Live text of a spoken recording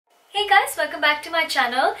Hey guys, welcome back to my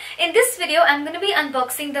channel. In this video, I'm going to be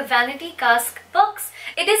unboxing the Vanity Cask box.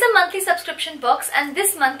 It is a monthly subscription box and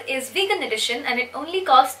this month is vegan edition and it only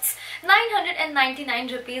costs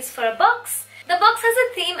 999 rupees for a box. The box has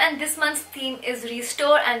a theme and this month's theme is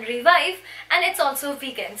Restore and Revive and it's also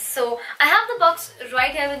vegan. So I have the box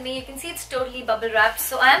right here with me. You can see it's totally bubble wrapped.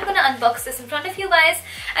 So I am going to unbox this in front of you guys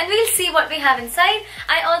and we'll see what we have inside.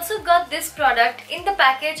 I also got this product in the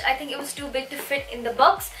package. I think it was too big to fit in the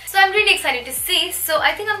box. So I'm really excited to see. So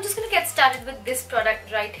I think I'm just going to get started with this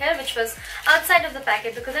product right here, which was outside of the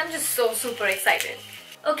packet because I'm just so super excited.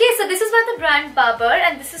 Okay, so this is by the brand Babor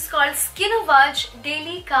and this is called Skin-O-Vage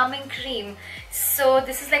Daily Calming Cream. So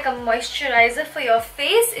this is like a moisturizer for your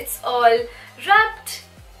face. It's all wrapped.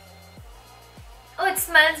 Oh, it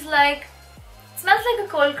smells like a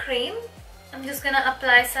cold cream. I'm just gonna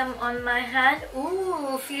apply some on my hand.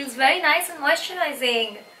 Ooh, feels very nice and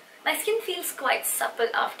moisturizing. My skin feels quite supple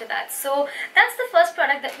after that. So that's the first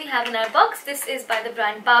product that we have in our box. This is by the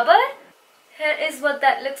brand Babor. Here is what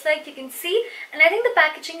that looks like, you can see, and I think the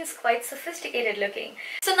packaging is quite sophisticated looking.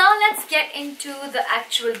 So now let's get into the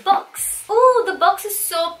actual box. Oh, the box is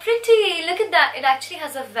so pretty. Look at that. It actually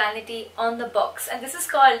has a vanity on the box and this is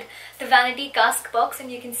called the Vanity Cask box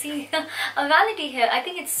and you can see a vanity here. I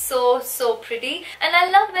think it's so pretty and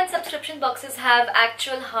I love when subscription boxes have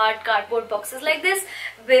actual hard cardboard boxes like this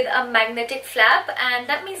with a magnetic flap, and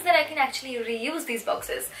that means that I can actually reuse these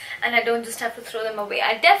boxes and I don't just have to throw them away.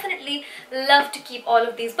 I definitely love to keep all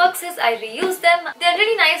of these boxes. I reuse them. They're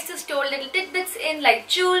really nice to store little tidbits in like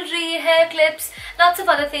jewelry, hair clips, lots of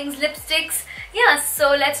other things, lipsticks. Yeah,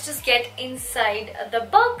 so let's just get inside the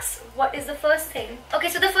box. What is the first thing? Okay,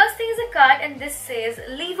 so the first thing is a card and this says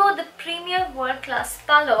Levo the Premier World Class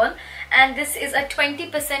Salon and this is a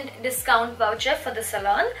 20% discount voucher for the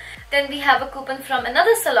salon. Then we have a coupon from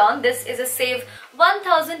another salon. This is a save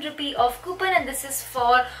 1000 rupee off coupon and this is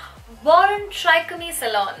for Warren Trichomy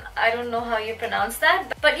Salon. I don't know how you pronounce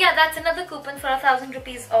that, but yeah, that's another coupon for 1000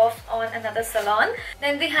 rupees off on another salon.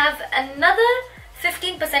 Then we have another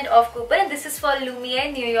 15% off coupon and this is for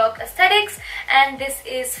Lumiere New York Aesthetics and this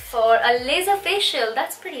is for a laser facial.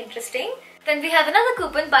 That's pretty interesting. Then we have another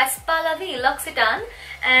coupon by Spa La Vie L'Occitane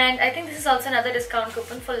and I think this is also another discount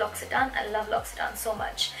coupon for L'Occitane. I love L'Occitane so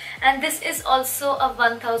much. And this is also a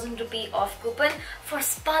 1000 rupee off coupon for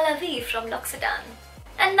Spa La Vie from L'Occitane.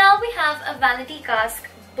 And now we have a Vanity Cask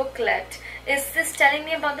booklet. Is this telling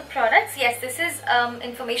me about the products? Yes, this is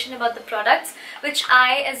information about the products, which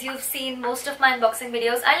as you've seen most of my unboxing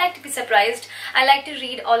videos, I like to be surprised. I like to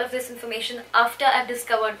read all of this information after I've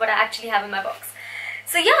discovered what I actually have in my box.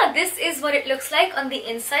 So yeah, this is what it looks like on the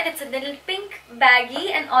inside. It's a little pink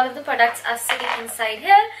baggie and all of the products are sitting inside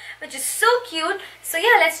here, which is so cute. So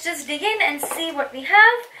yeah, let's just dig in and see what we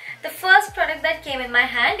have. The first product that came in my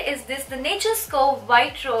hand is this, the Nature's Co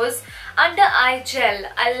White Rose Under Eye Gel.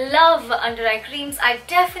 I love under eye creams. I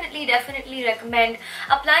definitely recommend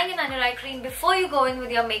applying an under eye cream before you go in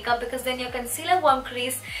with your makeup because then your concealer won't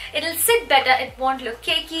crease. It'll sit better. It won't look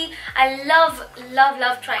cakey. I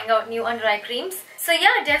love trying out new under eye creams. So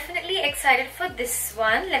yeah, definitely excited for this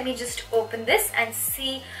one. Let me just open this and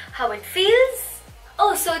see how it feels.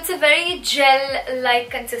 Oh, so it's a very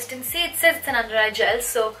gel-like consistency. It says it's an under eye gel,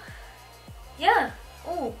 so yeah.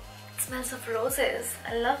 Oh, it smells of roses.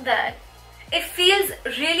 I love that. It feels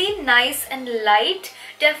really nice and light.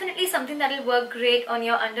 Definitely something that will work great on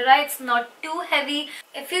your under eye. It's not too heavy.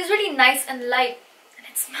 It feels really nice and light. And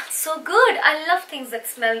it smells so good. I love things that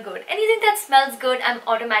smell good. Anything that smells good, I'm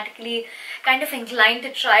automatically kind of inclined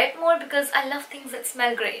to try it more because I love things that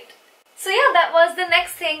smell great. So yeah, that was the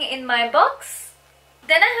next thing in my box.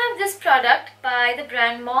 Then I have this product by the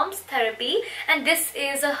brand Mom's Therapy and this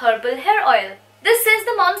is a herbal hair oil. This says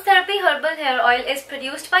the Mom's Therapy herbal hair oil is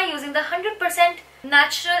produced by using the 100%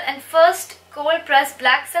 natural and first cold pressed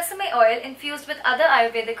black sesame oil infused with other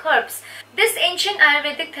Ayurvedic herbs. This ancient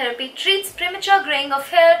Ayurvedic therapy treats premature graying of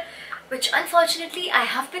hair, which unfortunately I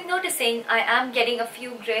have been noticing. I am getting a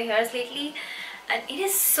few gray hairs lately and it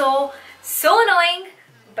is so annoying,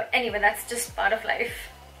 but anyway, that's just part of life.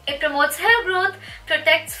 It promotes hair growth,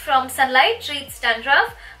 protects from sunlight, treats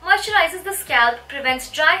dandruff, moisturizes the scalp, prevents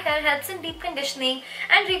dry hair, helps in deep conditioning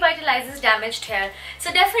and revitalizes damaged hair.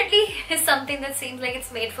 So definitely is something that seems like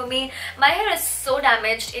it's made for me. My hair is so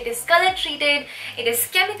damaged. It is color treated, it is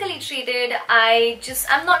chemically treated.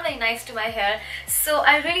 I'm not very nice to my hair. So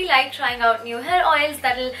I really like trying out new hair oils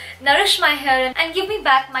that will nourish my hair and give me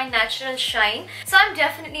back my natural shine. So I'm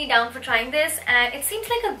definitely down for trying this and it seems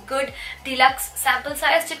like a good deluxe sample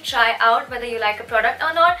size to try out whether you like a product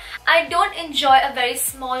or not. I don't enjoy a very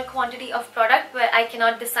small quantity of product where I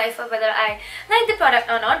cannot decipher whether I like the product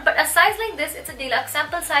or not, but a this. It's a deluxe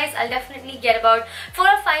sample size. I'll definitely get about 4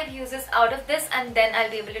 or 5 uses out of this, and then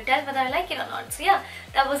I'll be able to tell whether I like it or not. So yeah,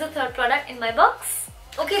 that was the third product in my box.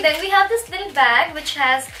 Okay, then we have this little bag which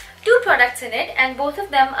has 2 products in it, and both of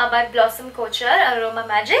them are by Blossom Culture Aroma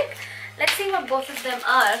Magic. Let's see what both of them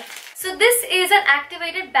are. So this is an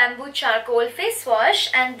activated bamboo charcoal face wash,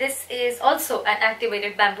 and this is also an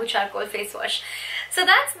activated bamboo charcoal face wash. So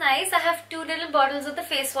that's nice. I have 2 little bottles of the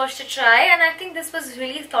face wash to try, and I think this was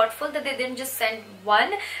really thoughtful that they didn't just send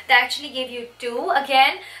 1. They actually gave you 2.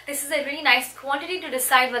 Again, this is a really nice quantity to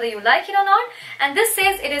decide whether you like it or not. And this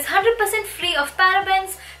says it is 100% free of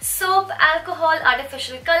parabens, soap, alcohol,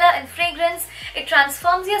 artificial color and fragrance. It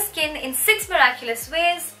transforms your skin in 6 miraculous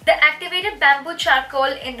ways. The activated bamboo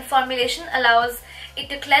charcoal in the formulation allows it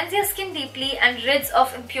to cleanse your skin deeply and rids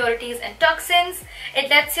of impurities and toxins. It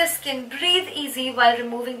lets your skin breathe easy while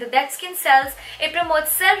removing the dead skin cells. It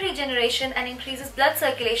promotes cell regeneration and increases blood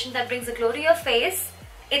circulation that brings a glow to your face.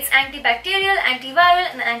 It's antibacterial, antiviral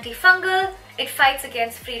and antifungal. It fights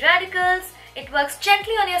against free radicals. It works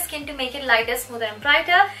gently on your skin to make it lighter, smoother and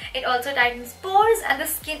brighter. It also tightens pores, and the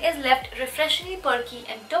skin is left refreshingly perky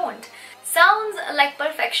and toned. Sounds like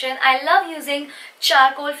perfection. I love using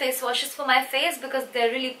charcoal face washes for my face because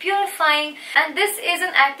they're really purifying, and this is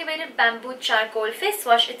an activated bamboo charcoal face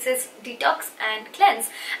wash. It says detox and cleanse,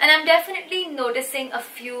 and I'm definitely noticing a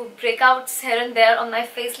few breakouts here and there on my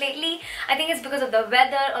face lately. I think it's because of the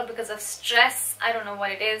weather or because of stress. I don't know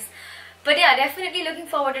what it is. But yeah, definitely looking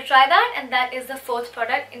forward to try that, and that is the 4th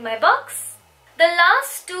product in my box. The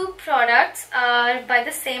last 2 products are by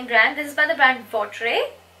the same brand. This is by the brand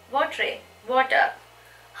Water.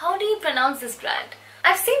 How do you pronounce this brand?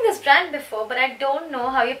 I've seen this brand before, but I don't know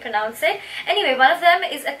how you pronounce it. Anyway, one of them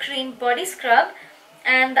is a cream body scrub,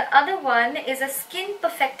 and the other one is a skin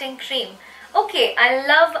perfecting cream. Okay, I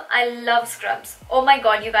love scrubs. Oh my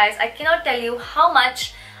god, you guys, I cannot tell you how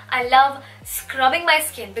much I love scrubbing my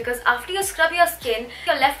skin, because after you scrub your skin,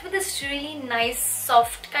 you're left with this really nice,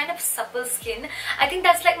 soft, kind of supple skin. I think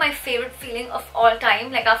that's like my favorite feeling of all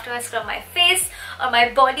time. Like after I scrub my face or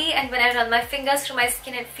my body, and when I run my fingers through my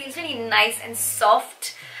skin, it feels really nice and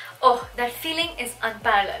soft. Oh, that feeling is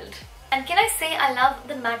unparalleled. And can I say, I love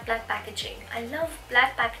the matte black packaging. I love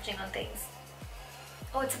black packaging on things.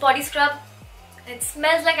 Oh, it's a body scrub. It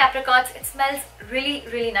smells like apricots. It smells really,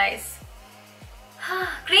 really nice.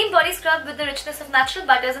 Cream body scrub with the richness of natural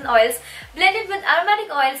butters and oils, blended with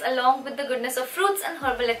aromatic oils along with the goodness of fruits and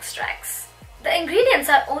herbal extracts. The ingredients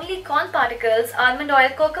are only corn particles, almond oil,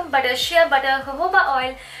 kokum butter, shea butter, jojoba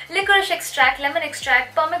oil, licorice extract, lemon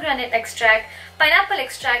extract, pomegranate extract, pineapple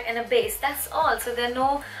extract and a base. That's all. So there are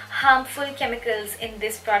no harmful chemicals in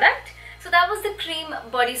this product. So that was the cream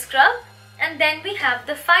body scrub. And then we have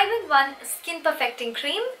the 5-in-1 skin perfecting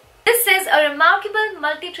cream. This is a remarkable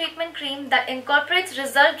multi-treatment cream that incorporates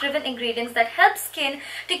result-driven ingredients that help skin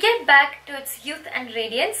to get back to its youth and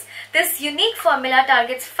radiance. This unique formula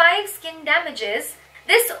targets 5 skin damages.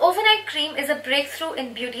 This overnight cream is a breakthrough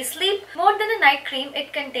in beauty sleep. More than a night cream,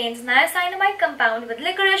 it contains niacinamide compound with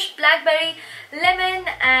licorice, blackberry, lemon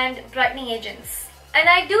and brightening agents. And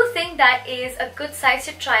I do think that is a good size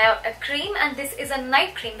to try out a cream, and this is a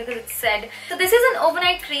night cream because it said. So this is an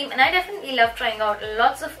overnight cream, and I definitely love trying out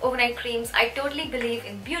lots of overnight creams. I totally believe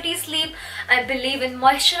in beauty sleep. I believe in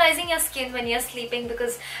moisturizing your skin when you're sleeping,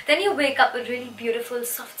 because then you wake up with really beautiful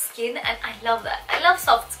soft skin, and I love that. I love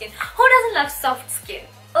soft skin. Who doesn't love soft skin?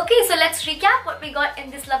 Okay, so let's recap what we got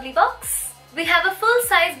in this lovely box. We have a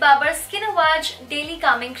full-size Babor Skin Awaj Daily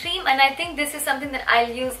Calming Cream, and I think this is something that I'll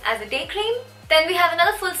use as a day cream. Then we have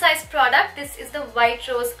another full-size product. This is the White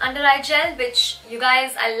Rose Under Eye Gel, which, you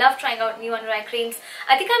guys, I love trying out new under eye creams.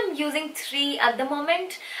 I think I'm using 3 at the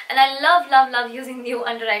moment, and I love using new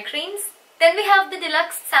under eye creams. Then we have the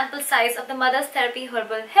deluxe sample size of the Mother's Therapy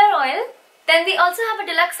Herbal Hair Oil. Then we also have a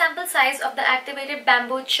deluxe sample size of the activated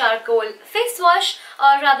bamboo charcoal face wash,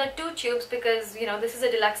 or rather 2 tubes, because, you know, this is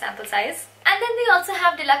a deluxe sample size. And then we also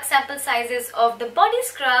have deluxe sample sizes of the body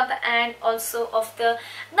scrub and also of the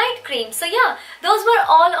night cream. So yeah, those were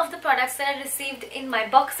all of the products that I received in my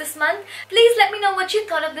box this month. Please let me know what you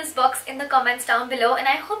thought of this box in the comments down below, and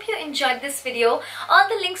I hope you enjoyed this video. All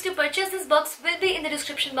the links to purchase this box will be in the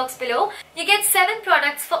description box below. You get 7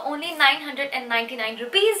 products for only 999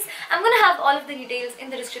 rupees. I'm gonna have all of the details in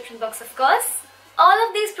the description box, of course. All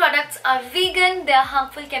of these products are vegan, they are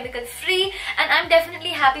harmful chemical free, and I'm definitely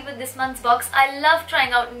happy with this month's box. I love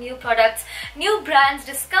trying out new products, new brands,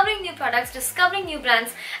 discovering new products, discovering new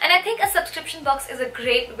brands, and I think a subscription box is a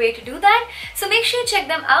great way to do that. So make sure you check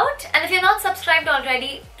them out, and if you're not subscribed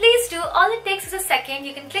already, please do. All it takes is a second.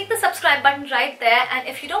 You can click the subscribe button right there, and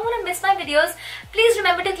if you don't want to miss my videos, please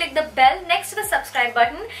remember to click the bell next to the subscribe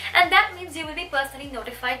button, and that means you will be personally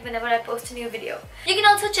notified whenever I post a new video. You can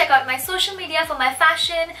also check out my social media for my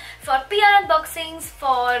fashion, for PR unboxings,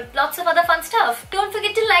 for lots of other fun stuff. Don't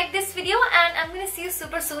forget to like this video, and I'm going to see you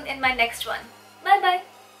super soon in my next one. Bye bye.